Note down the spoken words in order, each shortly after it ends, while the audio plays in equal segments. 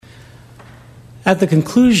At the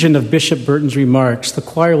conclusion of Bishop Burton's remarks, the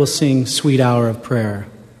choir will sing Sweet Hour of Prayer.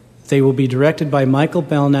 They will be directed by Michael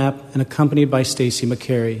Belknap and accompanied by Stacy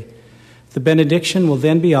McCary. The benediction will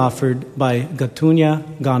then be offered by Gatunya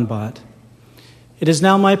Ganbat. It is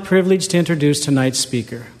now my privilege to introduce tonight's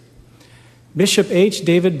speaker. Bishop H.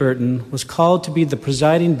 David Burton was called to be the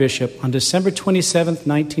presiding bishop on December 27,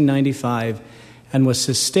 1995, and was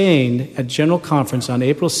sustained at General Conference on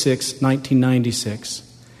April 6, 1996.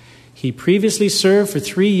 He previously served for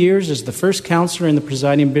 3 years as the first counselor in the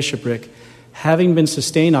presiding bishopric, having been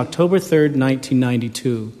sustained October 3,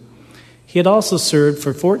 1992. He had also served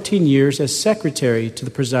for 14 years as secretary to the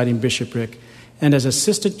presiding bishopric and as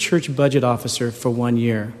assistant church budget officer for 1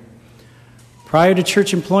 year. Prior to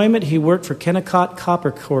church employment, he worked for Kennecott Copper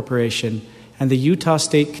Corporation and the Utah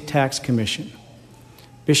State Tax Commission.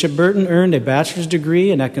 Bishop Burton earned a bachelor's degree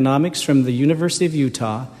in economics from the University of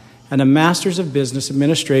Utah and a master's of business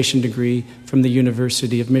administration degree from the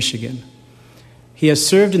University of Michigan. He has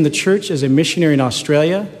served in the church as a missionary in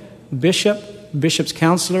Australia, bishop, bishop's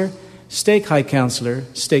counselor, stake high counselor,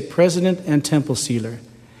 stake president, and temple sealer.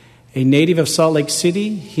 A native of Salt Lake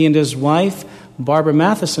City, he and his wife, Barbara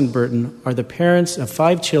Matheson Burton, are the parents of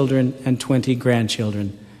 5 children and 20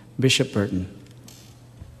 grandchildren. Bishop Burton.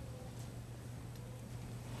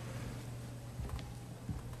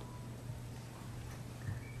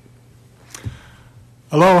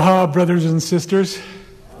 Aloha, brothers and sisters.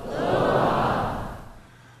 Aloha.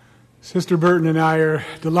 Sister Burton and I are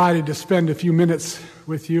delighted to spend a few minutes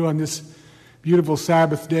with you on this beautiful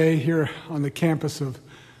Sabbath day here on the campus of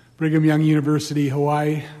Brigham Young University,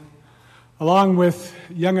 Hawaii, along with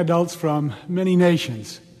young adults from many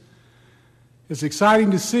nations. It's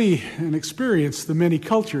exciting to see and experience the many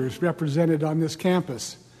cultures represented on this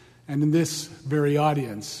campus and in this very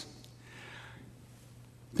audience.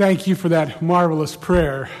 Thank you for that marvelous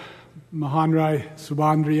prayer, Mahanrai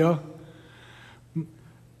Subandrio.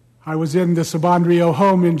 I was in the Subandrio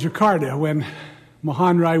home in Jakarta when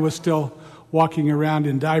Mahanrai was still walking around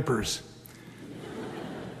in diapers.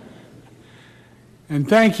 And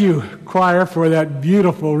thank you, choir, for that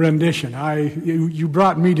beautiful rendition. You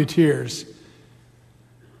brought me to tears.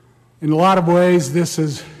 In a lot of ways, this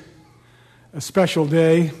is a special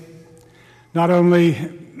day. Not only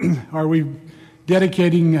are we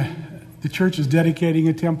the church is dedicating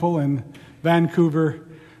a temple in Vancouver,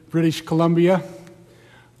 British Columbia,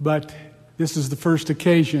 but this is the first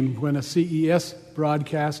occasion when a CES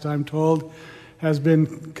broadcast, I'm told, has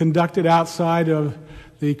been conducted outside of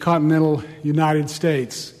the continental United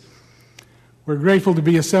States. We're grateful to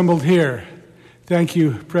be assembled here. Thank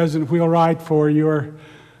you, President Wheelwright, for your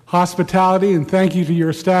hospitality, and thank you to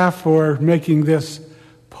your staff for making this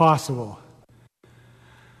possible.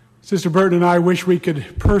 Sister Burton and I wish we could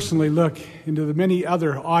personally look into the many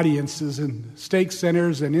other audiences and stake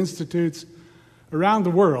centers and institutes around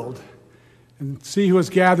the world and see who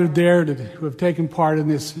has gathered there who have taken part in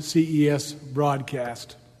this CES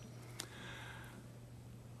broadcast.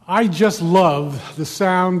 I just love the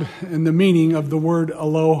sound and the meaning of the word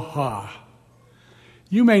aloha.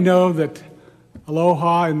 You may know that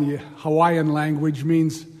aloha in the Hawaiian language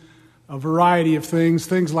means a variety of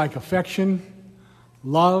things like affection,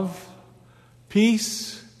 love,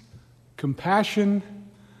 peace, compassion,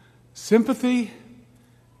 sympathy,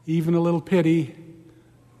 even a little pity,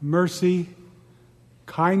 mercy,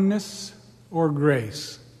 kindness, or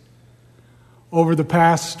grace. Over the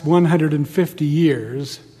past 150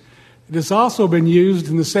 years, it has also been used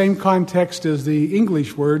in the same context as the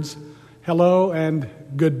English words hello and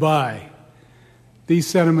goodbye. These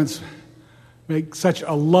sentiments make such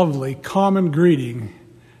a lovely common greeting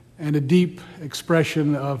and a deep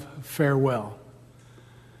expression of farewell.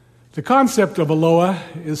 The concept of aloha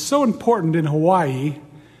is so important in Hawaii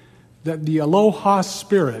that the aloha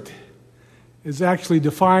spirit is actually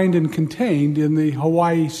defined and contained in the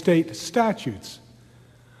Hawaii state statutes.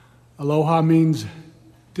 Aloha means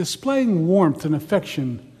displaying warmth and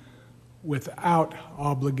affection without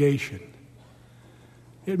obligation.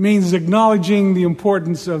 It means acknowledging the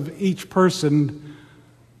importance of each person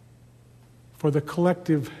for the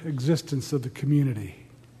collective existence of the community.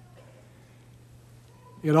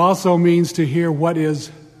 It also means to hear what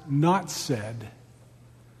is not said,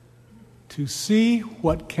 to see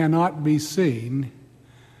what cannot be seen,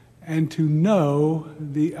 and to know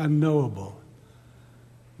the unknowable.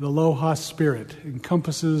 The Aloha spirit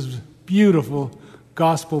encompasses beautiful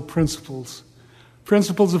gospel principles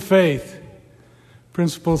of faith,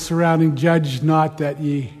 principles surrounding judge not that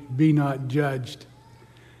ye be not judged.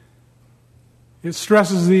 It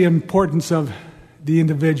stresses the importance of the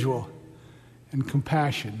individual and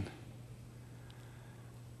compassion.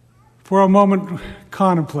 For a moment,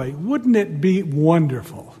 contemplate, wouldn't it be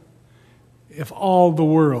wonderful if all the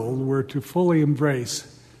world were to fully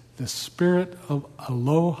embrace the spirit of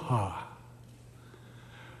aloha?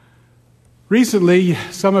 Recently,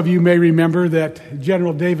 some of you may remember that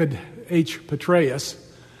General David H. Petraeus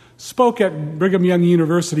spoke at Brigham Young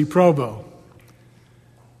University, Provo.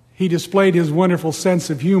 He displayed his wonderful sense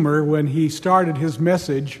of humor when he started his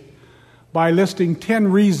message by listing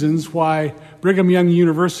 10 reasons why Brigham Young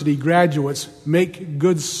University graduates make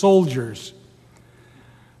good soldiers.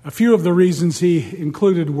 A few of the reasons he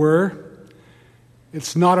included were: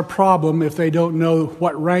 it's not a problem if they don't know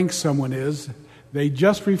what rank someone is. They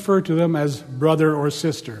just refer to them as brother or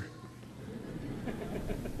sister.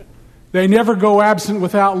 They never go absent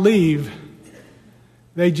without leave.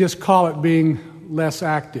 They just call it being less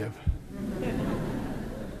active.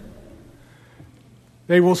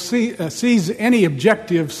 They will seize any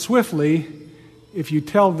objective swiftly if you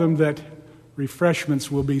tell them that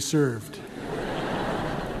refreshments will be served.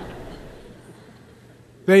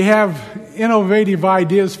 They have innovative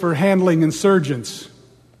ideas for handling insurgents,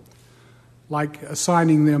 like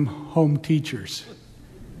assigning them home teachers.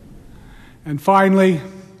 And finally,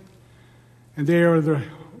 and they are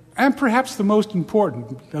and perhaps the most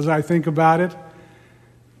important as I think about it,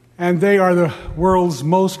 and they are the world's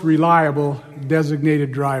most reliable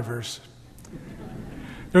designated drivers.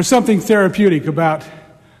 There's something therapeutic about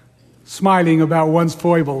smiling about one's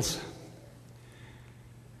foibles.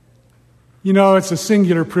 You know, it's a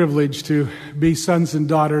singular privilege to be sons and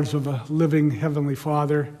daughters of a living Heavenly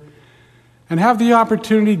Father and have the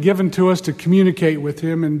opportunity given to us to communicate with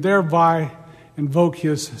Him and thereby invoke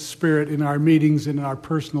His Spirit in our meetings and in our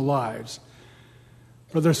personal lives.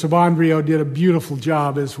 Brother Savandrio did a beautiful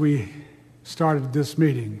job as we started this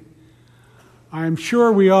meeting. I am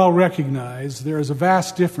sure we all recognize there is a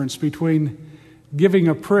vast difference between giving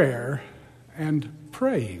a prayer and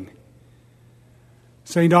praying.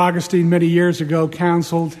 St. Augustine many years ago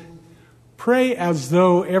counseled, "Pray as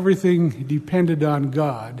though everything depended on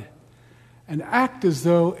God, and act as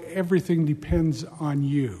though everything depends on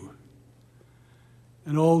you."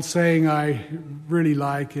 An old saying I really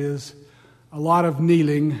like is, "A lot of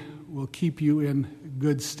kneeling will keep you in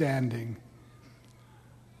good standing."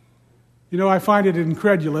 You know, I find it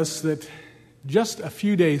incredulous that just a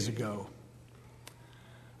few days ago,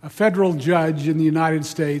 a federal judge in the United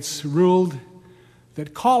States ruled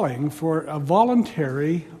that calling for a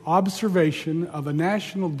voluntary observation of a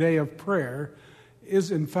national day of prayer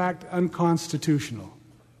is in fact unconstitutional.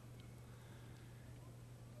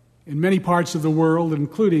 In many parts of the world,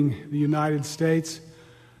 including the United States,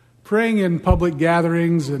 praying in public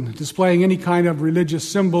gatherings and displaying any kind of religious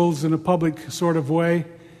symbols in a public sort of way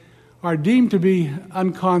are deemed to be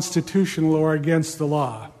unconstitutional or against the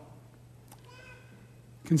law.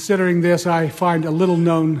 Considering this, I find a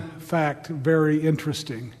little-known fact very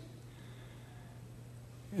interesting.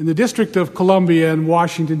 In the District of Columbia in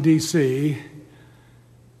Washington, D.C.,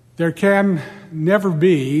 there can never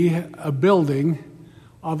be a building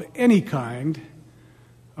of any kind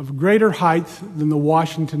of greater height than the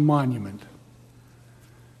Washington Monument.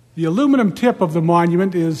 The aluminum tip of the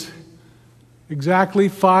monument is exactly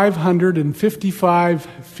 555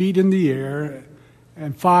 feet in the air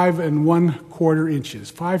and 5 1/4 inches.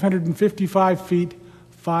 555 feet,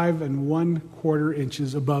 5 1/4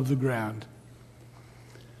 inches above the ground.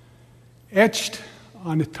 Etched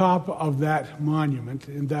on the top of that monument,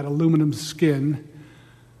 in that aluminum skin,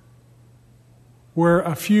 were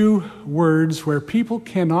a few words where people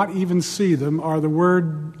cannot even see them, are the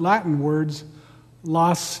Latin words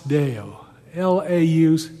Laus Deo, Lausdeo.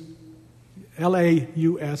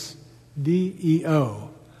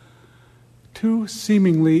 Two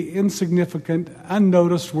seemingly insignificant,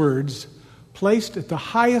 unnoticed words placed at the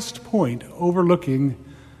highest point overlooking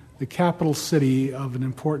the capital city of an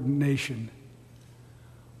important nation.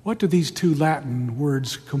 What do these two Latin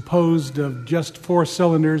words, composed of just 4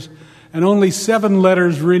 cylinders and only 7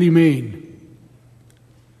 letters, really mean?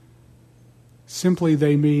 Simply,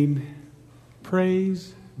 they mean,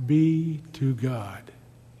 praise be to God.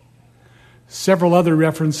 Several other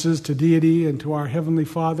references to deity and to our Heavenly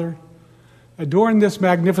Father adorn this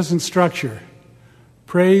magnificent structure.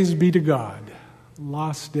 Praise be to God,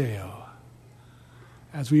 Laus Deo.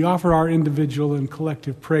 As we offer our individual and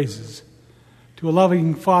collective praises to a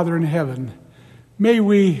loving Father in heaven, may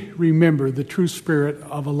we remember the true spirit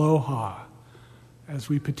of aloha as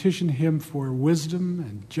we petition Him for wisdom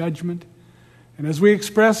and judgment, and as we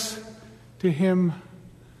express to Him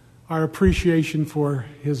our appreciation for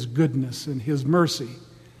His goodness and His mercy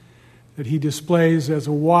that He displays as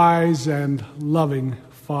a wise and loving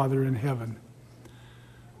Father in heaven.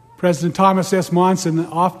 President Thomas S. Monson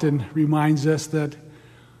often reminds us that,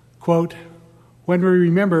 quote, when we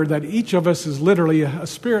remember that each of us is literally a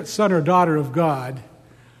spirit son or daughter of God,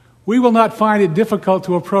 we will not find it difficult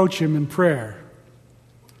to approach Him in prayer.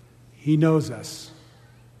 He knows us.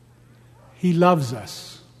 He loves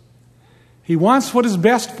us. He wants what is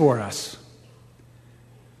best for us.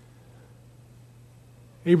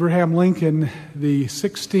 Abraham Lincoln, the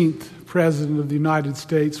 16th President of the United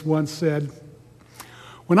States, once said,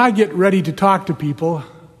 "When I get ready to talk to people,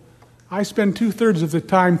 I spend 2/3 of the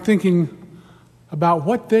time thinking about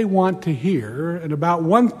what they want to hear, and about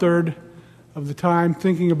 1/3 of the time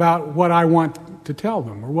thinking about what I want to tell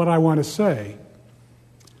them or what I want to say."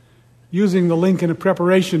 Using the Lincoln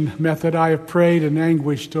preparation method, I have prayed and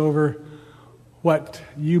anguished over what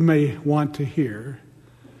you may want to hear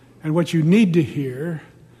and what you need to hear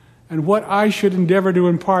and what I should endeavor to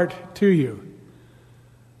impart to you.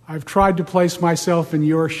 I've tried to place myself in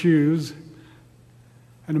your shoes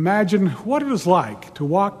and imagine what it is like to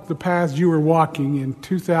walk the paths you were walking in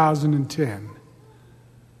 2010.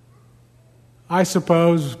 I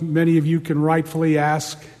suppose many of you can rightfully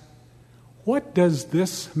ask, what does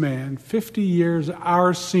this man, 50 years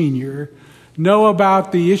our senior, know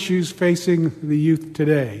about the issues facing the youth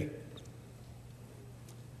today?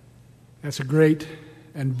 That's a great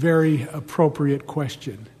and very appropriate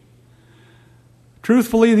question.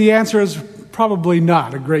 Truthfully, the answer is probably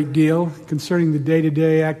not a great deal concerning the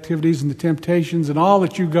day-to-day activities and the temptations and all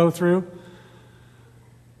that you go through.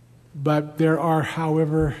 But there are,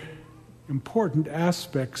 however, important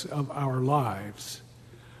aspects of our lives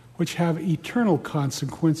which have eternal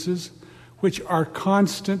consequences, which are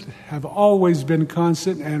constant, have always been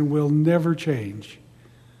constant, and will never change.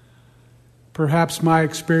 Perhaps my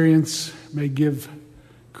experience may give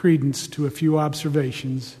credence to a few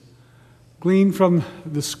observations gleaned from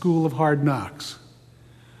the School of Hard Knocks.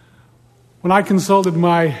 When I consulted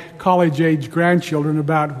my college-age grandchildren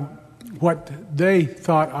about what they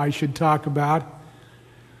thought I should talk about,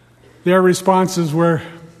 their responses were,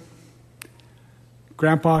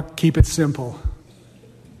 "Grandpa, keep it simple.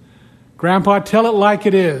 Grandpa, tell it like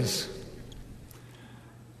it is."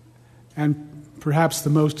 And perhaps the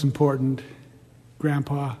most important,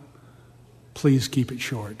 "Grandpa, please keep it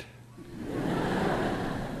short."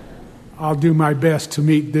 I'll do my best to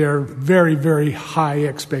meet their very, very high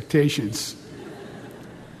expectations.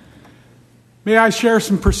 May I share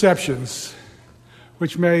some perceptions,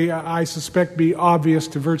 which may, I suspect, be obvious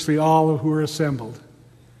to virtually all who are assembled.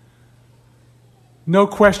 No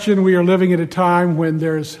question, we are living at a time when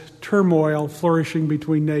there's turmoil flourishing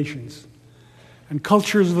between nations, and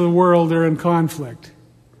cultures of the world are in conflict.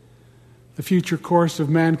 The future course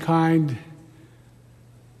of mankind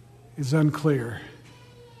is unclear.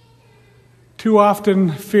 Too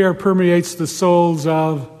often, fear permeates the souls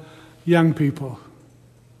of young people.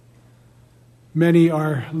 Many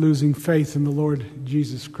are losing faith in the Lord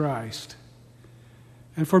Jesus Christ.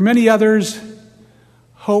 And for many others,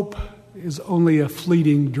 hope is only a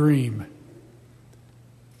fleeting dream.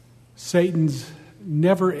 Satan's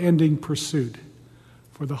never-ending pursuit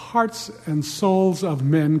for the hearts and souls of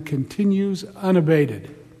men continues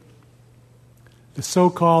unabated. The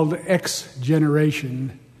so-called X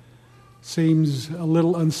generation seems a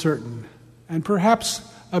little uncertain and perhaps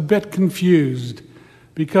a bit confused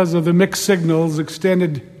because of the mixed signals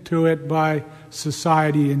extended to it by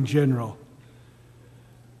society in general.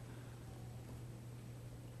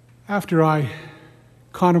 After I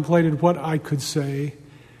contemplated what I could say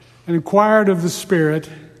and inquired of the Spirit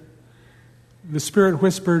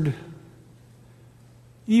whispered,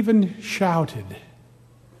 even shouted,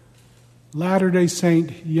 Latter-day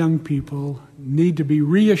Saint young people need to be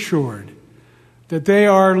reassured that they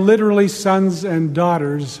are literally sons and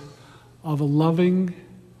daughters of a loving,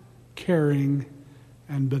 caring,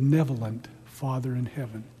 and benevolent Father in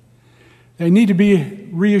heaven. They need to be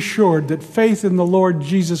reassured that faith in the Lord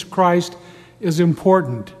Jesus Christ is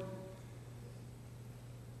important.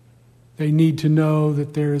 They need to know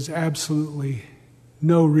that there is absolutely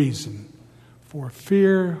no reason for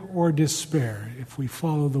fear or despair if we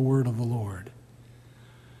follow the word of the Lord.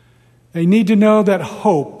 They need to know that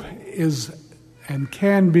hope is and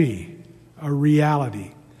can be a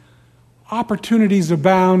reality. Opportunities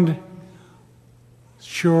abound.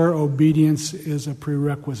 Sure, obedience is a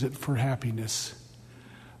prerequisite for happiness.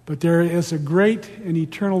 But there is a great and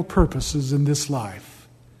eternal purposes in this life.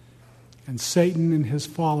 And Satan and his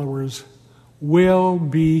followers will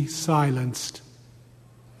be silenced.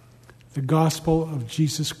 The gospel of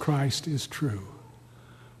Jesus Christ is true.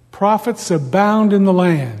 Prophets abound in the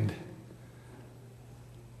land.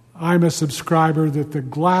 I'm a subscriber that the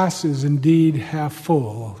glass is indeed half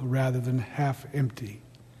full rather than half empty.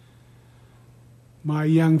 My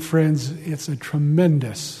young friends, it's a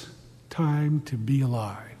tremendous time to be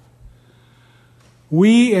alive.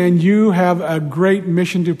 We and you have a great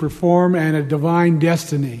mission to perform and a divine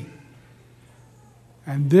destiny.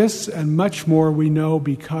 And this and much more we know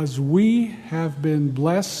because we have been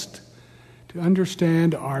blessed to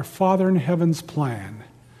understand our Father in Heaven's plan.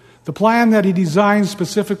 The plan that He designed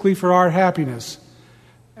specifically for our happiness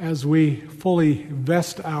as we fully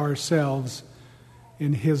vest ourselves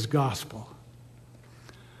in His gospel.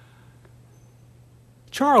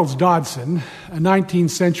 Charles Dodson, a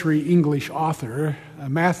 19th century English author, a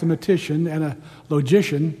mathematician and a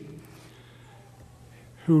logician,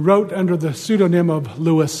 who wrote under the pseudonym of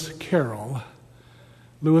Lewis Carroll.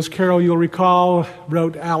 Lewis Carroll, you'll recall,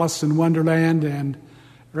 wrote Alice's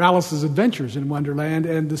Adventures in Wonderland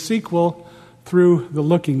and the sequel, Through the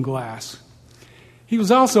Looking Glass. He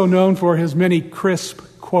was also known for his many crisp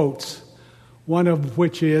quotes, one of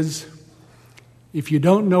which is, "If you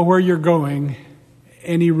don't know where you're going,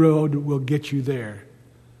 any road will get you there."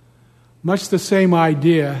 Much the same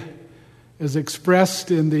idea is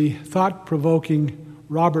expressed in the thought-provoking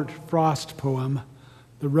Robert Frost poem,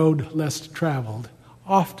 The Road Less Traveled,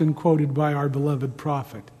 often quoted by our beloved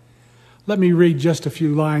prophet. Let me read just a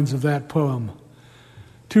few lines of that poem.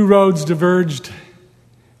 "Two roads diverged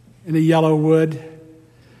in a yellow wood,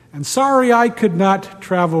 and sorry I could not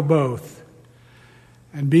travel both.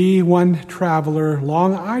 And be one traveler,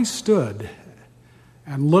 long I stood,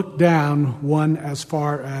 and looked down one as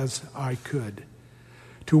far as I could,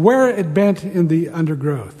 to where it bent in the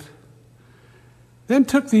undergrowth. Then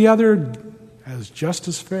took the other as just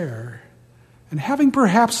as fair, and having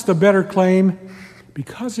perhaps the better claim,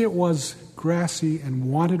 because it was grassy and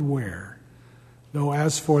wanted wear, though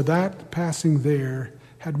as for that passing there,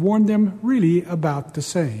 had worn them really about the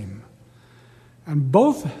same. And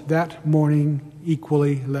both that morning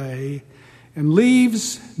equally lay, and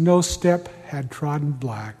leaves no step had trodden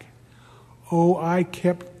black. Oh, I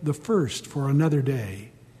kept the first for another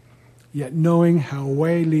day, yet knowing how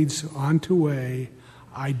way leads on to way,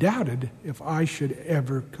 I doubted if I should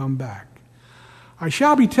ever come back. I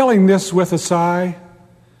shall be telling this with a sigh.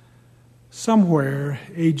 Somewhere,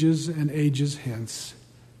 ages and ages hence,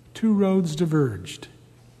 two roads diverged,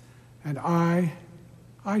 and I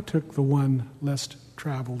took the one less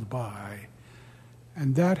traveled by,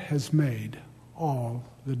 and that has made all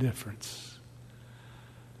the difference."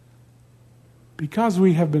 Because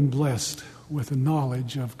we have been blessed with a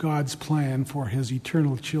knowledge of God's plan for His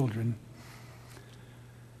eternal children,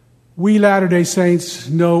 we Latter-day Saints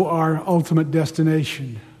know our ultimate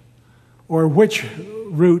destination, or which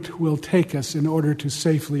route will take us in order to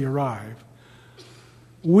safely arrive.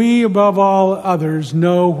 We, above all others,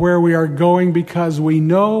 know where we are going because we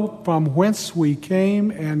know from whence we came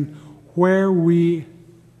and where we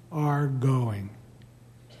are going.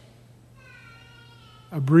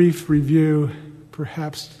 A brief review,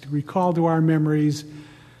 perhaps to recall to our memories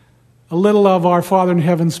a little of our Father in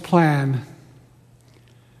Heaven's plan.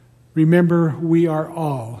 Remember, we are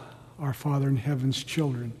all our Father in Heaven's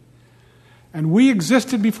children. And we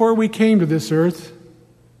existed before we came to this earth.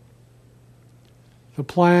 The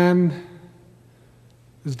plan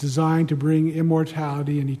is designed to bring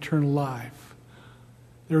immortality and eternal life.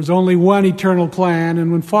 There's only one eternal plan,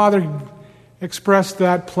 and when Father expressed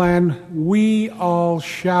that plan, we all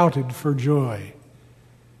shouted for joy.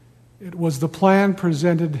 It was the plan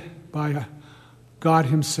presented by God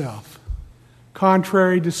Himself.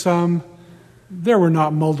 Contrary to some, there were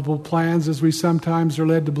not multiple plans, as we sometimes are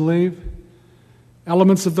led to believe.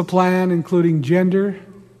 Elements of the plan, including gender.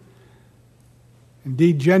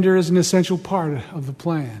 Indeed, gender is an essential part of the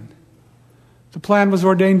plan. The plan was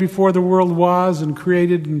ordained before the world was and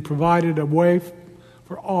created and provided a way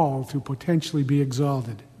for all to potentially be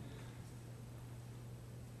exalted.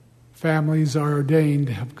 Families are ordained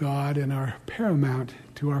of God and are paramount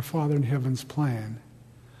to our Father in Heaven's plan.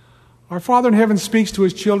 Our Father in Heaven speaks to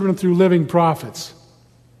His children through living prophets.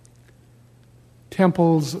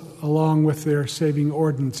 Temples, along with their saving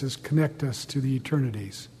ordinances, connect us to the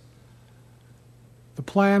eternities. The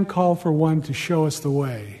plan called for one to show us the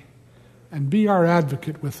way and be our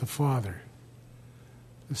advocate with the Father.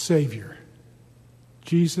 The Savior,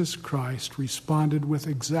 Jesus Christ, responded with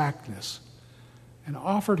exactness and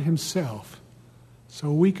offered Himself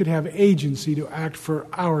so we could have agency to act for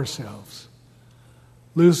ourselves.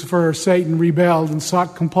 Lucifer, Satan, rebelled and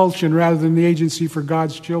sought compulsion rather than the agency for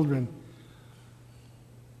God's children.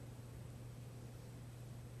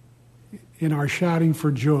 In our shouting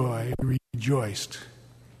for joy, we rejoiced.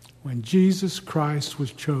 when Jesus Christ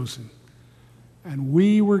was chosen and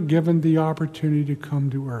we were given the opportunity to come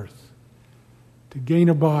to earth, to gain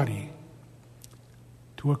a body,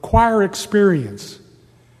 to acquire experience,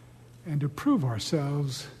 and to prove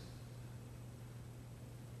ourselves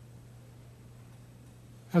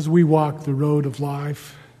as we walk the road of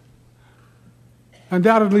life.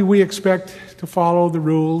 Undoubtedly, we expect to follow the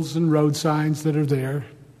rules and road signs that are there.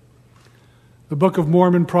 The Book of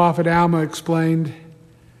Mormon prophet Alma explained,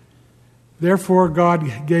 "Therefore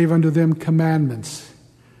God gave unto them commandments,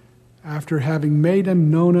 after having made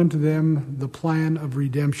known unto them the plan of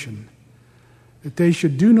redemption, that they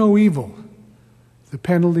should do no evil, the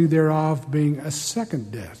penalty thereof being a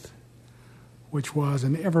second death, which was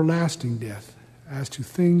an everlasting death, as to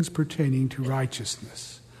things pertaining to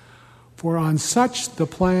righteousness. For on such the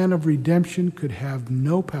plan of redemption could have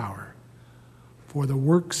no power, for the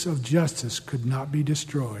works of justice could not be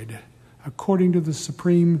destroyed, according to the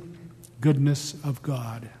supreme goodness of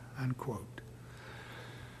God." Unquote.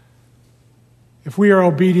 If we are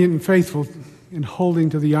obedient and faithful in holding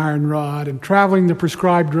to the iron rod and traveling the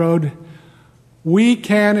prescribed road, we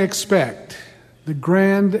can expect the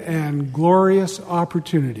grand and glorious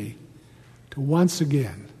opportunity to once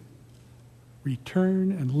again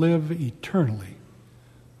return and live eternally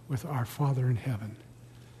with our Father in heaven,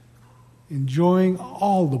 enjoying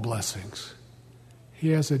all the blessings He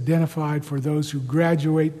has identified for those who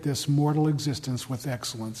graduate this mortal existence with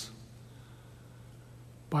excellence.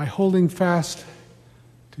 By holding fast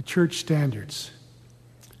to church standards,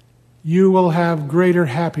 you will have greater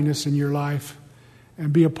happiness in your life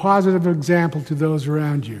and be a positive example to those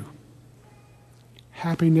around you.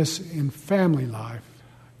 Happiness in family life,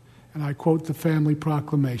 and I quote the Family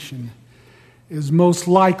Proclamation, is most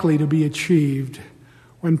likely to be achieved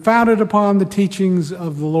when founded upon the teachings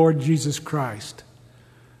of the Lord Jesus Christ.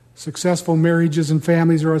 Successful marriages and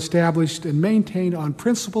families are established and maintained on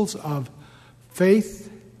principles of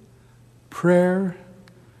faith, prayer,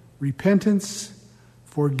 repentance,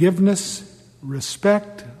 forgiveness,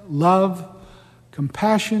 respect, love,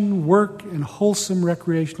 compassion, work, and wholesome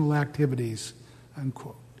recreational activities.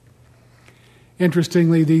 Unquote.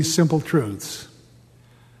 Interestingly, these simple truths,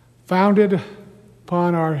 founded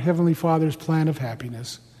upon our Heavenly Father's plan of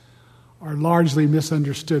happiness, are largely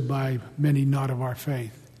misunderstood by many not of our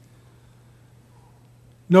faith.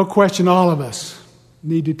 No question, all of us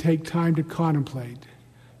need to take time to contemplate,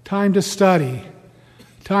 time to study,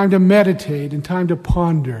 time to meditate, and time to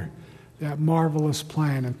ponder that marvelous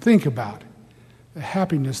plan and think about the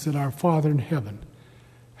happiness that our Father in heaven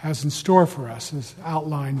has in store for us as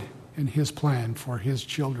outlined in His plan for His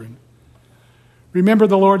children. Remember,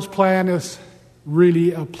 the Lord's plan is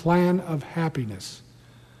really a plan of happiness.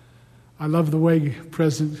 I love the way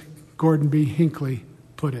President Gordon B. Hinckley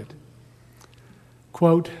put it.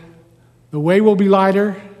 Quote, "The way will be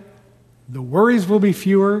lighter, the worries will be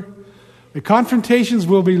fewer, the confrontations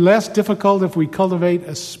will be less difficult if we cultivate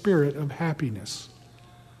a spirit of happiness."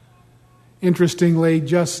 Interestingly,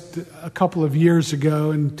 just a couple of years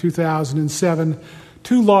ago, in 2007,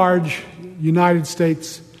 two large United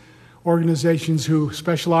States organizations who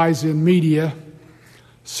specialize in media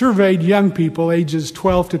surveyed young people ages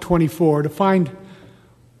 12 to 24 to find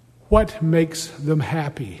what makes them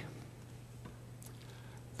happy.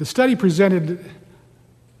 The study presented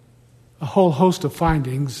a whole host of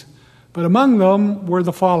findings, but among them were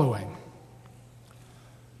the following.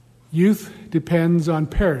 Youth depends on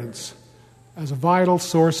parents as a vital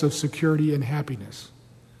source of security and happiness.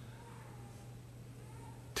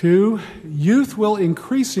 2, youth will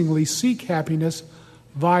increasingly seek happiness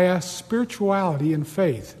via spirituality and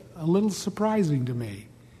faith. A little surprising to me.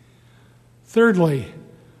 Thirdly,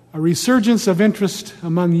 a resurgence of interest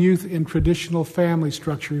among youth in traditional family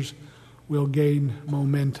structures will gain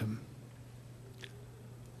momentum.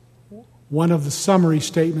 One of the summary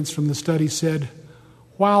statements from the study said,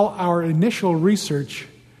 "While our initial research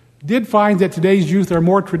did find that today's youth are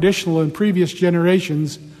more traditional than previous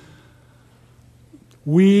generations,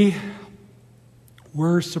 we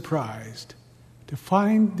were surprised to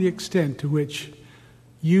find the extent to which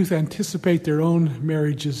youth anticipate their own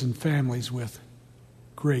marriages and families with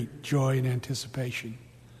great joy and anticipation."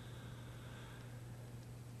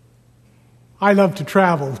 I love to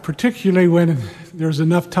travel, particularly when there's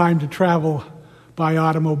enough time to travel by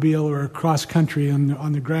automobile or cross country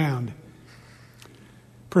on the ground.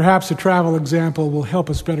 Perhaps a travel example will help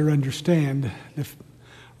us better understand the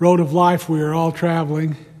road of life we are all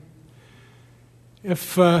traveling.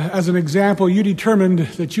 If, as an example, you determined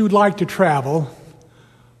that you'd like to travel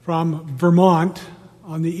from Vermont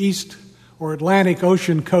on the east or Atlantic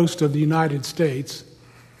Ocean coast of the United States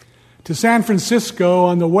to San Francisco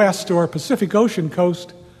on the west or Pacific Ocean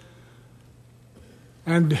coast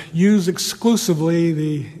and use exclusively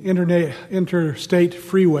the interstate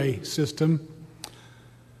freeway system,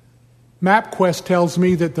 MapQuest tells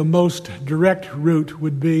me that the most direct route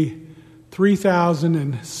would be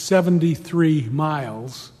 3,073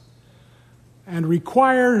 miles and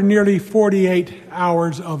require nearly 48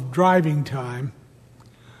 hours of driving time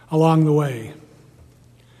along the way.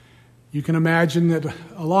 You can imagine that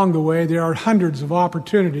along the way there are hundreds of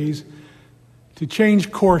opportunities to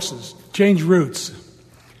change courses, change routes.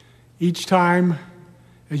 Each time,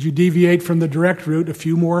 as you deviate from the direct route, a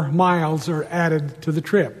few more miles are added to the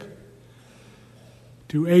trip.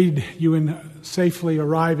 To aid you in safely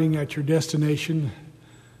arriving at your destination,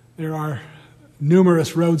 there are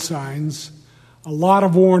numerous road signs, a lot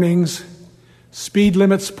of warnings, speed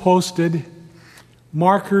limits posted,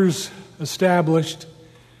 markers established,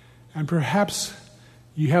 and perhaps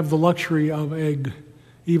you have the luxury of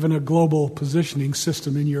even a global positioning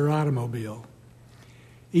system in your automobile.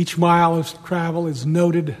 Each mile of travel is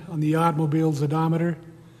noted on the automobile's odometer,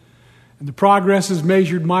 and the progress is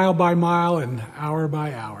measured mile by mile and hour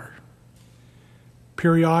by hour.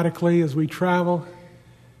 Periodically, as we travel,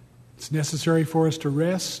 it's necessary for us to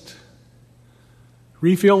rest,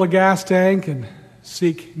 refill the gas tank, and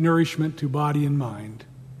seek nourishment to body and mind.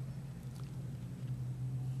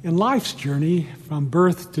 In life's journey from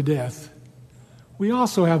birth to death, we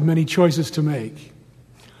also have many choices to make.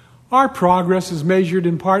 Our progress is measured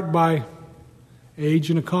in part by age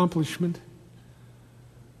and accomplishment.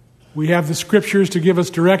 We have the Scriptures to give us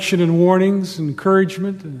direction and warnings, and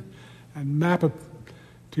encouragement, and map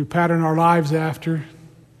to pattern our lives after.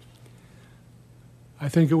 I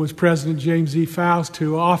think it was President James E. Faust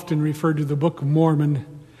who often referred to the Book of Mormon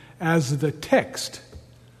as the text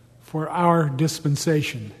for our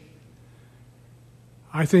dispensation.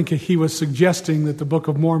 I think he was suggesting that the Book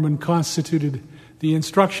of Mormon constituted the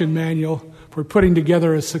instruction manual for putting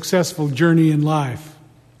together a successful journey in life.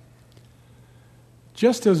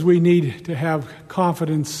 Just as we need to have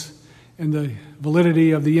confidence in the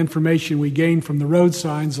validity of the information we gain from the road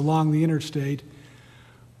signs along the interstate,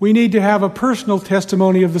 we need to have a personal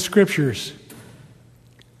testimony of the Scriptures.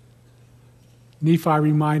 Nephi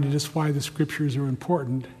reminded us why the Scriptures are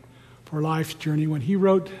important for life's journey when he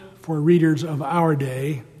wrote for readers of our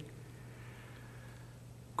day,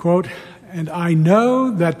 quote, "And I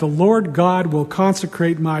know that the Lord God will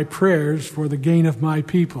consecrate my prayers for the gain of my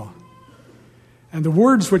people. And the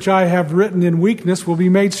words which I have written in weakness will be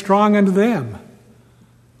made strong unto them.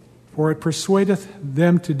 For it persuadeth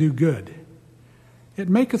them to do good. It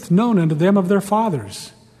maketh known unto them of their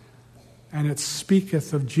fathers. And it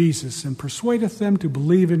speaketh of Jesus, and persuadeth them to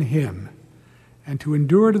believe in him, and to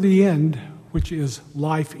endure to the end, which is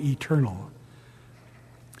life eternal.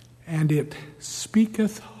 And it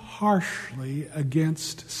speaketh harshly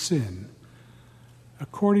against sin,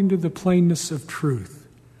 according to the plainness of truth.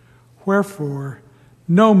 Wherefore,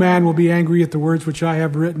 no man will be angry at the words which I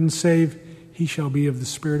have written, save he shall be of the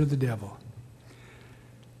spirit of the devil."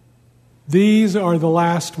 These are the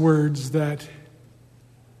last words that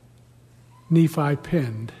Nephi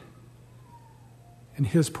penned in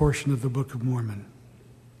his portion of the Book of Mormon.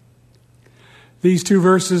 These two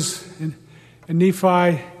verses in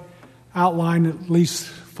Nephi outline at least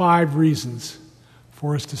 5 reasons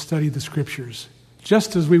for us to study the Scriptures,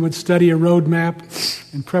 just as we would study a road map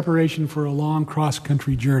in preparation for a long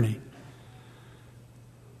cross-country journey.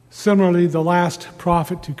 Similarly, the last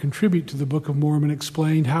prophet to contribute to the Book of Mormon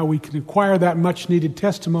explained how we can acquire that much-needed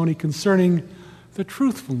testimony concerning the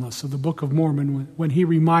truthfulness of the Book of Mormon when he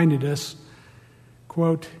reminded us,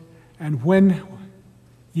 quote, "And when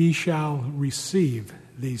ye shall receive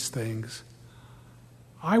these things,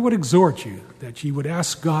 I would exhort you that ye would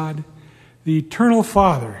ask God, the eternal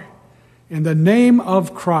Father, in the name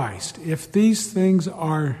of Christ, if these things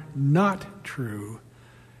are not true,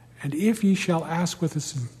 and if ye shall ask with a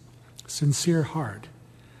sincere heart,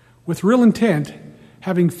 with real intent,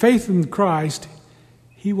 having faith in Christ,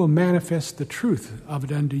 he will manifest the truth of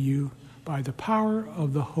it unto you by the power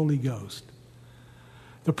of the Holy Ghost."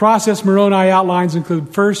 The process Moroni outlines include: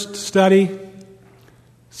 first, study;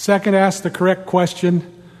 second, ask the correct question.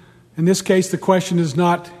 In this case, the question is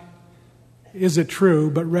not, is it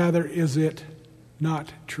true, but rather, is it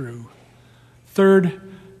not true? Third,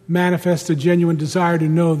 manifest a genuine desire to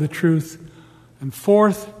know the truth. And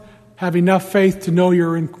fourth, have enough faith to know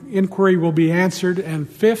your inquiry will be answered. And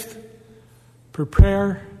fifth,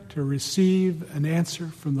 prepare to receive an answer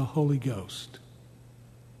from the Holy Ghost.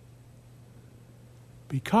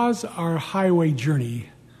 Because our highway journey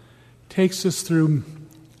takes us through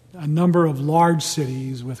a number of large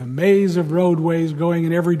cities with a maze of roadways going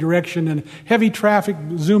in every direction and heavy traffic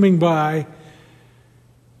zooming by,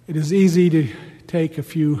 it is easy to take a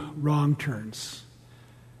few wrong turns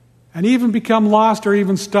and even become lost or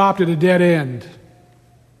even stopped at a dead end.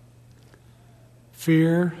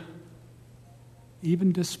 Fear,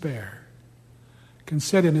 even despair, can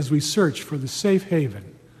set in as we search for the safe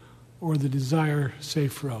haven or the desired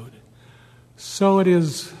safe road. So it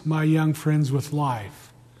is, my young friends, with life.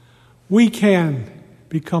 We can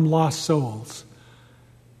become lost souls.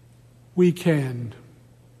 We can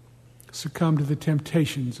succumb to the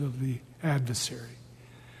temptations of the adversary.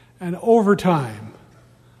 And over time,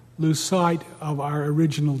 lose sight of our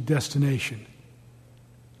original destination.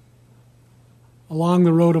 Along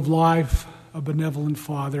the road of life, a benevolent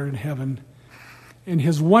Father in heaven, in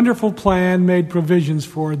His wonderful plan, made provisions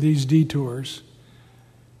for these detours.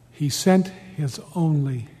 He sent His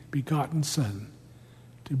only begotten Son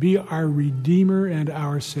to be our Redeemer and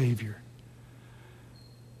our Savior.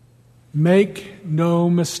 Make no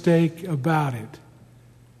mistake about it.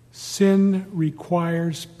 Sin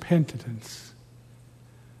requires penitence.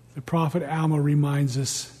 The prophet Alma reminds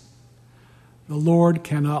us, the Lord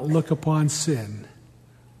cannot look upon sin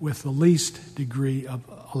with the least degree of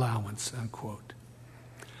allowance, unquote.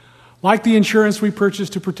 Like the insurance we purchase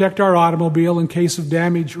to protect our automobile in case of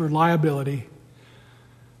damage or liability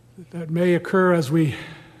that may occur as we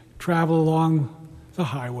travel along the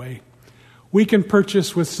highway, we can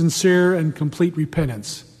purchase with sincere and complete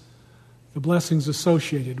repentance the blessings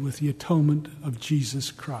associated with the atonement of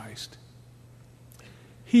Jesus Christ.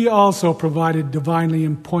 He also provided divinely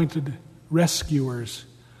appointed rescuers,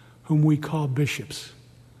 whom we call bishops,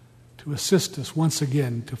 to assist us once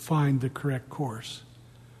again to find the correct course.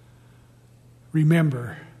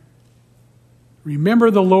 Remember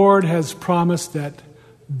the Lord has promised that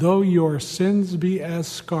though your sins be as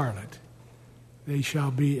scarlet, they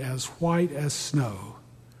shall be as white as snow.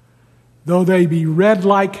 Though they be red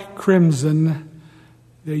like crimson,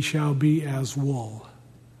 they shall be as wool.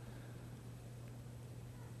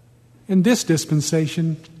 In this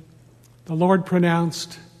dispensation, the Lord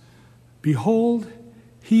pronounced, "Behold,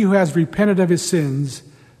 he who has repented of his sins,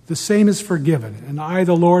 the same is forgiven, and I,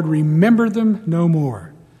 the Lord, remember them no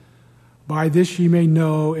more. By this ye may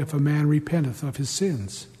know if a man repenteth of his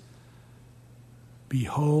sins.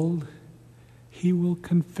 Behold, he will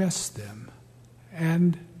confess them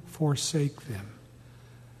and forsake them."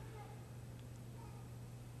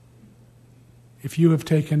 If you have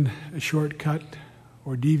taken a shortcut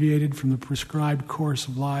or deviated from the prescribed course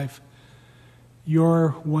of life,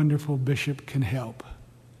 your wonderful bishop can help.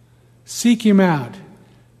 Seek him out.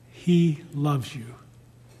 He loves you.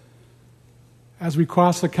 As we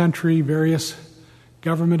cross the country, various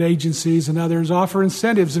government agencies and others offer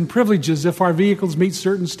incentives and privileges if our vehicles meet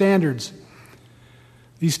certain standards.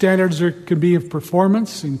 These standards can be of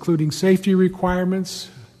performance, including safety requirements.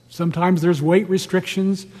 Sometimes there's weight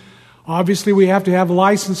restrictions. Obviously, we have to have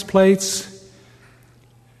license plates.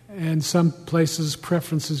 And some places,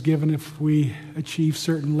 preferences given if we achieve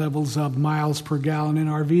certain levels of miles per gallon in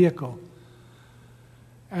our vehicle.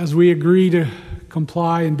 As we agree to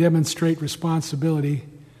comply and demonstrate responsibility,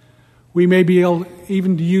 we may be able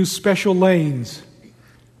even to use special lanes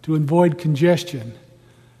to avoid congestion,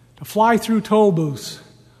 to fly through toll booths,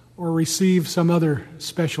 or receive some other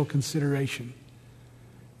special consideration.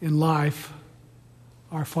 In life,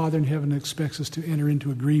 our Father in heaven expects us to enter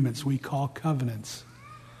into agreements we call covenants.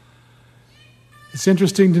 It's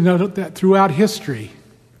interesting to note that throughout history,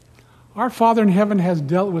 our Father in heaven has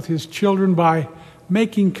dealt with His children by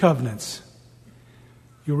making covenants.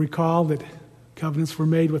 You'll recall that covenants were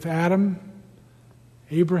made with Adam,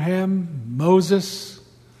 Abraham, Moses.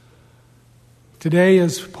 Today,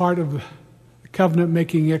 as part of the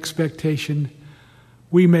covenant-making expectation,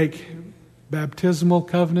 we make baptismal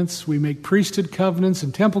covenants, we make priesthood covenants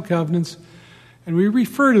and temple covenants, and we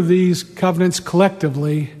refer to these covenants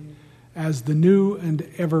collectively as the new and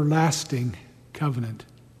everlasting covenant.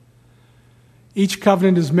 Each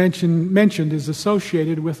covenant is mentioned is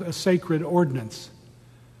associated with a sacred ordinance,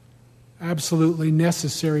 absolutely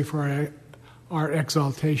necessary for our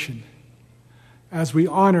exaltation. As we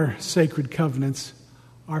honor sacred covenants,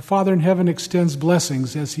 our Father in heaven extends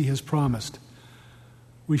blessings as He has promised.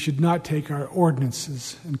 We should not take our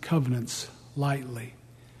ordinances and covenants lightly.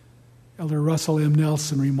 Elder Russell M.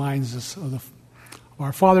 Nelson reminds us of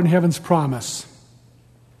our Father in heaven's promise.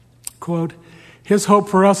 Quote, "His hope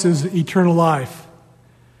for us is eternal life.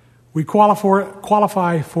 We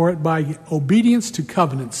qualify for it by obedience to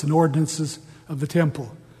covenants and ordinances of the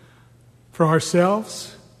temple for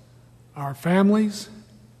ourselves, our families,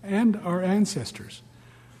 and our ancestors.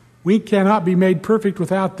 We cannot be made perfect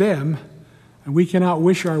without them, and we cannot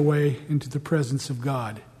wish our way into the presence of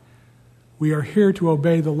God. We are here to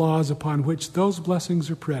obey the laws upon which those blessings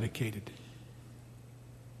are predicated.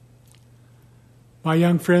 My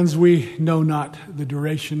young friends, we know not the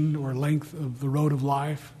duration or length of the road of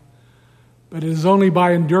life, but it is only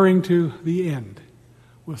by enduring to the end,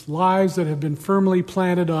 with lives that have been firmly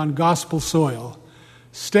planted on gospel soil,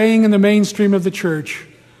 staying in the mainstream of the church,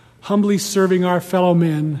 humbly serving our fellow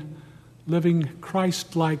men, living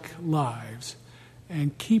Christ-like lives,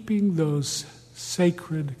 and keeping those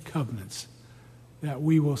sacred covenants, that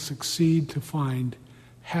we will succeed to find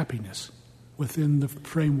happiness within the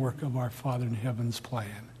framework of our Father in Heaven's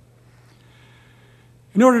plan.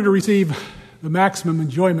 In order to receive the maximum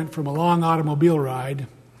enjoyment from a long automobile ride,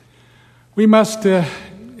 we must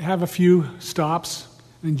have a few stops,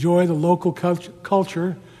 enjoy the local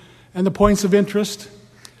culture and the points of interest.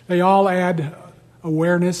 They all add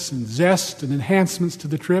awareness and zest and enhancements to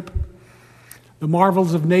the trip. The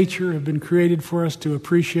marvels of nature have been created for us to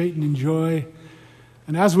appreciate and enjoy.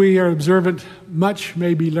 And as we are observant, much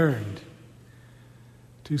may be learned.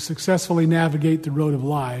 To successfully navigate the road of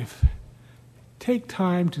life, take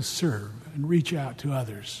time to serve and reach out to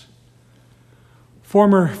others.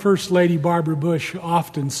 Former First Lady Barbara Bush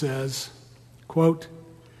often says, quote,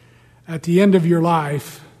 "At the end of your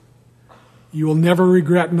life, you will never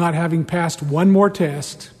regret not having passed one more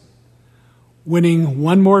test, winning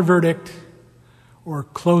one more verdict, or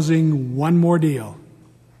closing one more deal.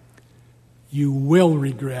 You will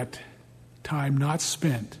regret time not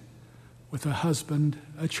spent with a husband,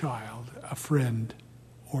 a child, a friend,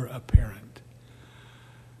 or a parent."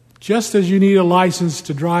 Just as you need a license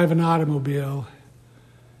to drive an automobile,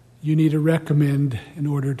 you need a recommend in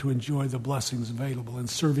order to enjoy the blessings available in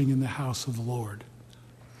serving in the house of the Lord.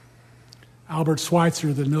 Albert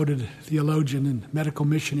Schweitzer, the noted theologian and medical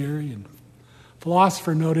missionary and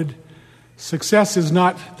philosopher, noted, "Success is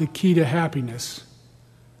not the key to happiness.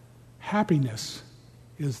 Happiness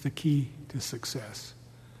is the key to success."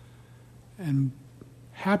 And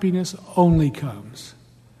happiness only comes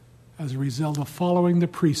as a result of following the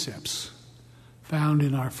precepts found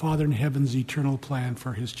in our Father in Heaven's eternal plan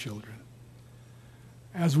for His children.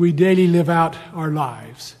 As we daily live out our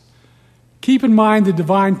lives, keep in mind the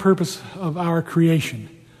divine purpose of our creation.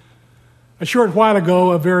 A short while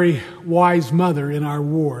ago, a very wise mother in our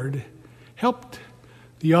ward helped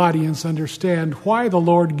the audience understand why the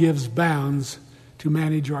Lord gives bounds to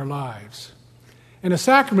manage our lives. In a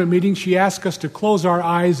sacrament meeting, she asked us to close our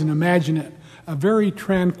eyes and imagine a very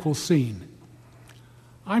tranquil scene.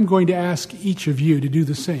 I'm going to ask each of you to do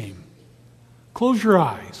the same. Close your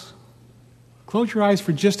eyes. Close your eyes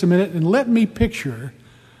for just a minute and let me picture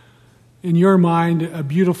in your mind a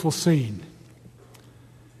beautiful scene.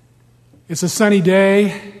 It's a sunny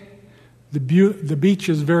day. The beach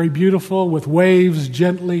is very beautiful with waves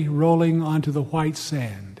gently rolling onto the white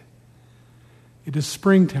sand. It is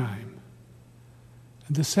springtime.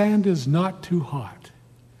 The sand is not too hot.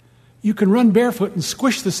 You can run barefoot and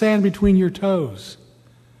squish the sand between your toes.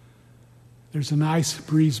 There's a nice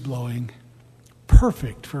breeze blowing,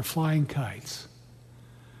 perfect for flying kites.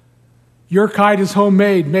 Your kite is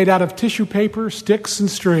homemade, made out of tissue paper, sticks, and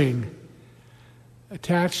string.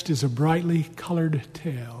 Attached is a brightly colored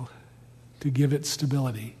tail to give it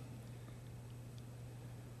stability.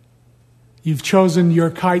 You've chosen your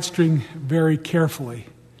kite string very carefully.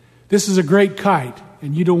 This is a great kite,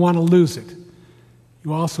 and you don't want to lose it.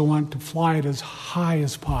 You also want to fly it as high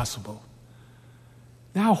as possible.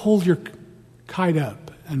 Now hold your kite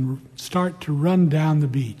up and start to run down the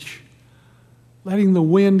beach, letting the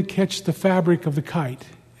wind catch the fabric of the kite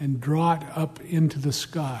and draw it up into the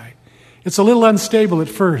sky. It's a little unstable at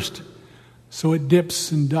first, so it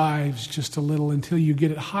dips and dives just a little until you get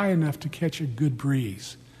it high enough to catch a good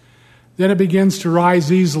breeze. Then it begins to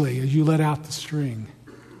rise easily as you let out the string.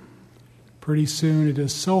 Pretty soon it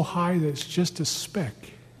is so high that it's just a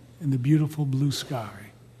speck in the beautiful blue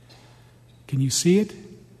sky. Can you see it?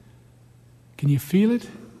 Can you feel it?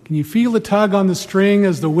 Can you feel the tug on the string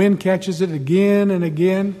as the wind catches it again and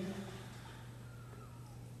again?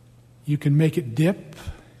 You can make it dip.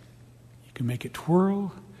 You can make it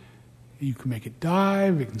twirl. You can make it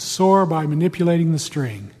dive. It can soar by manipulating the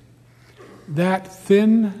string. That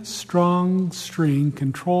thin, strong string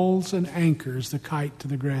controls and anchors the kite to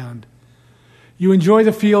the ground. You enjoy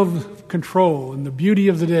the feel of control and the beauty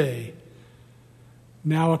of the day.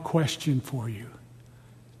 Now a question for you.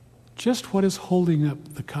 Just what is holding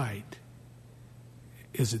up the kite?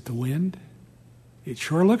 Is it the wind? It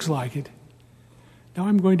sure looks like it. Now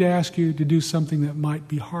I'm going to ask you to do something that might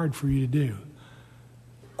be hard for you to do.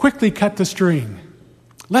 Quickly cut the string.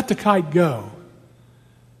 Let the kite go.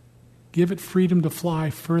 Give it freedom to fly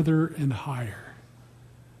further and higher.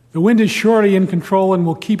 The wind is surely in control and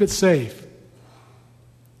will keep it safe.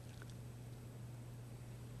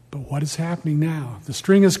 But what is happening now? The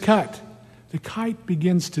string is cut. The kite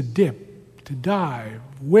begins to dip, to dive,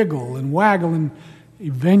 wiggle and waggle, and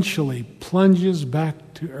eventually plunges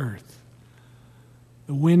back to earth.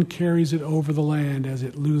 The wind carries it over the land as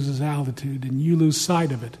it loses altitude, and you lose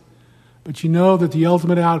sight of it. But you know that the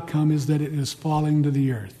ultimate outcome is that it is falling to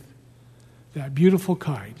the earth. That beautiful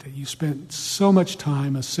kite that you spent so much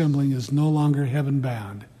time assembling is no longer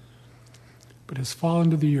heaven-bound, but has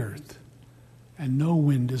fallen to the earth, and no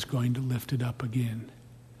wind is going to lift it up again.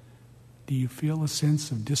 Do you feel a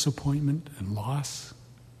sense of disappointment and loss?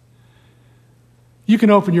 You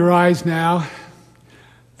can open your eyes now.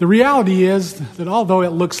 The reality is that although it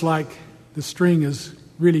looks like the string is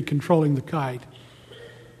really controlling the kite,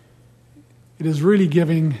 it is really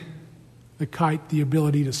giving the kite the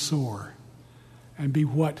ability to soar and be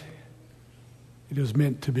what it is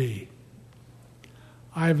meant to be.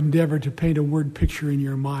 I have endeavored to paint a word picture in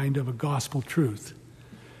your mind of a gospel truth.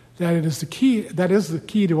 That is the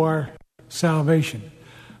key to our salvation.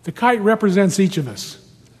 The kite represents each of us.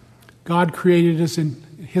 God created us in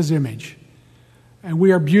His image, and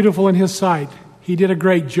we are beautiful in His sight. He did a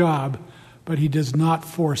great job, but He does not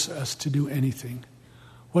force us to do anything.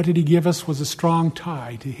 What did He give us was a strong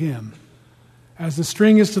tie to Him. As the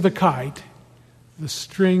string is to the kite, the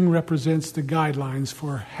string represents the guidelines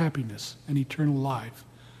for happiness and eternal life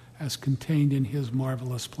as contained in His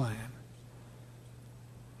marvelous plan.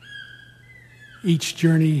 Each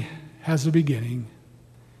journey has a beginning.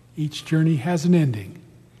 Each journey has an ending.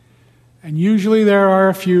 And usually there are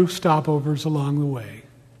a few stopovers along the way.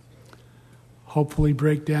 Hopefully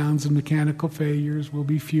breakdowns and mechanical failures will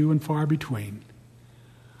be few and far between.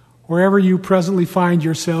 Wherever you presently find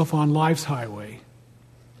yourself on life's highway,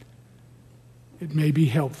 it may be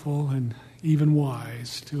helpful and even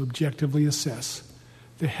wise to objectively assess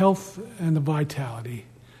the health and the vitality,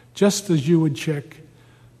 just as you would check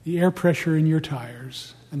the air pressure in your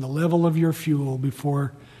tires and the level of your fuel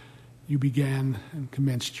before you began and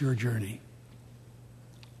commenced your journey.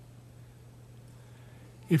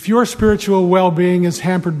 If your spiritual well-being is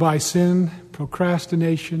hampered by sin,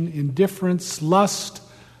 procrastination, indifference, lust,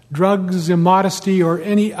 drugs, immodesty, or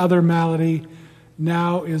any other malady,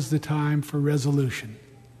 now is the time for resolution.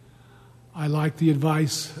 I like the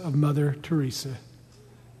advice of Mother Teresa.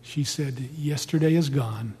 She said, "Yesterday is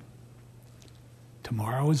gone.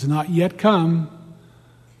 Tomorrow is not yet come.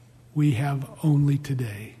 We have only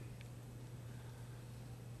today."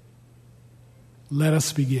 Let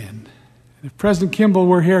us begin. If President Kimball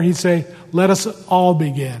were here, he'd say, "Let us all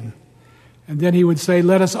begin." And then he would say,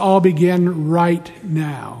 "Let us all begin right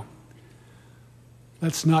now."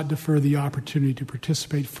 Let's not defer the opportunity to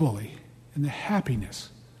participate fully in the happiness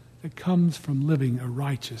that comes from living a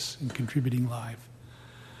righteous and contributing life.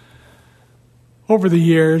 Over the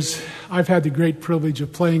years, I've had the great privilege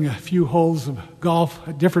of playing a few holes of golf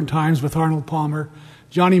at different times with Arnold Palmer,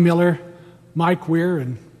 Johnny Miller, Mike Weir,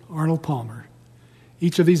 and Arnold Palmer.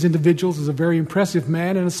 Each of these individuals is a very impressive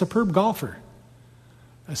man and a superb golfer.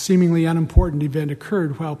 A seemingly unimportant event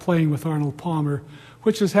occurred while playing with Arnold Palmer,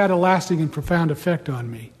 which has had a lasting and profound effect on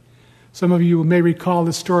me. Some of you may recall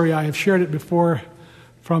this story. I have shared it before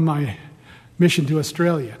from my mission to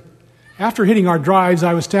Australia. After hitting our drives,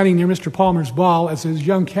 I was standing near Mr. Palmer's ball as his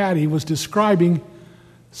young caddy was describing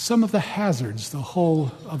some of the hazards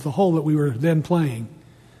of the hole that we were then playing.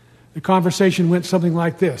 The conversation went something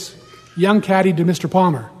like this. Young caddy to Mr.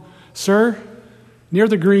 Palmer, "Sir, near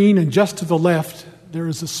the green and just to the left, there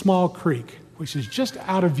is a small creek, which is just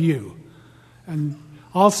out of view. And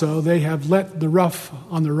also, they have let the rough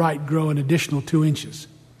on the right grow an additional 2 inches.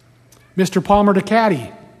 Mr. Palmer to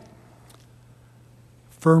caddy,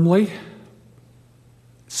 firmly,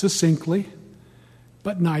 succinctly,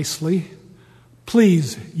 but nicely,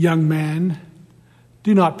 "Please, young man,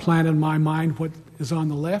 do not plant in my mind what is on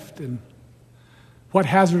the left and what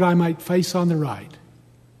hazard I might face on the right.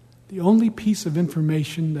 The only piece of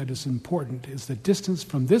information that is important is the distance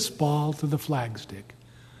from this ball to the flagstick."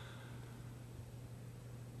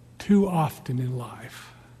 Too often in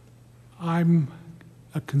life, I'm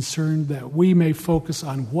concerned that we may focus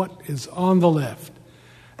on what is on the left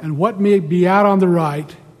and what may be out on the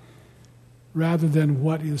right rather than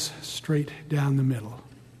what is straight down the middle.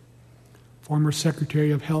 Former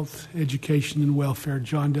Secretary of Health, Education, and Welfare,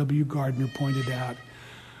 John W. Gardner, pointed out,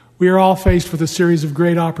 we are all faced with a series of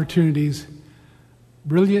great opportunities,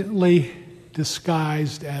 brilliantly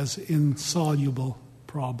disguised as insoluble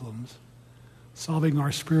problems. Solving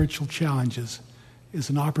our spiritual challenges is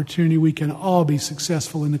an opportunity we can all be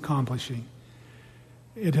successful in accomplishing.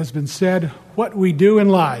 It has been said, what we do in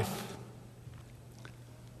life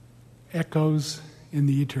echoes in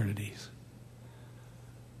the eternities.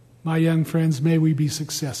 My young friends, may we be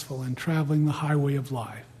successful in traveling the highway of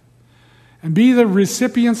life and be the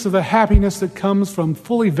recipients of the happiness that comes from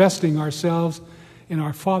fully vesting ourselves in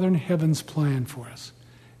our Father in heaven's plan for us.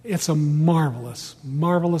 It's a marvelous,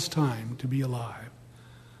 marvelous time to be alive.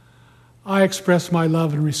 I express my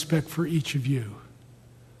love and respect for each of you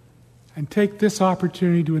and take this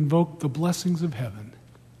opportunity to invoke the blessings of heaven,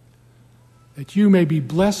 that you may be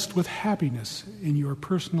blessed with happiness in your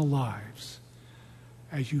personal lives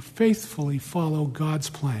as you faithfully follow God's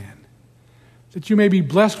plan, that you may be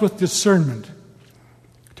blessed with discernment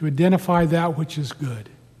to identify that which is good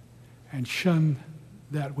and shun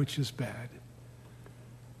that which is bad,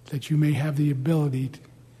 that you may have the ability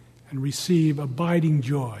and receive abiding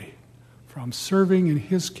joy from serving in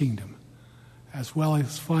His kingdom, as well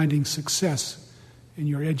as finding success in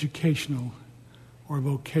your educational or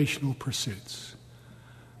vocational pursuits.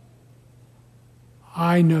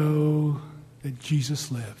 I know that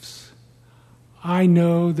Jesus lives. I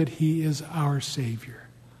know that He is our Savior.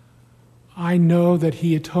 I know that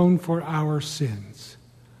He atoned for our sins.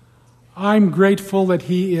 I'm grateful that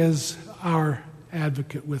He is our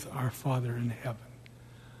advocate with our Father in heaven.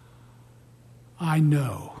 I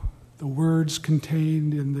know the words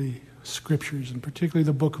contained in the Scriptures, and particularly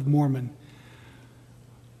the Book of Mormon,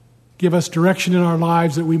 give us direction in our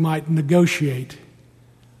lives that we might negotiate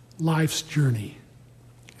life's journey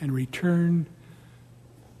and return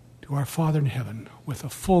to our Father in heaven with a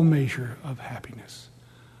full measure of happiness.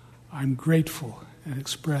 I'm grateful and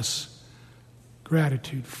express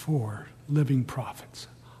gratitude for living prophets.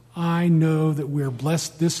 I know that we're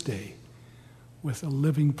blessed this day with a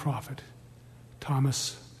living prophet,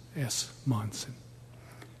 Thomas S. Monson.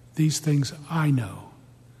 These things I know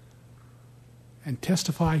and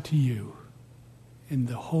testify to you in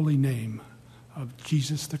the holy name of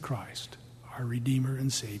Jesus the Christ, our Redeemer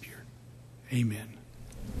and Savior. Amen.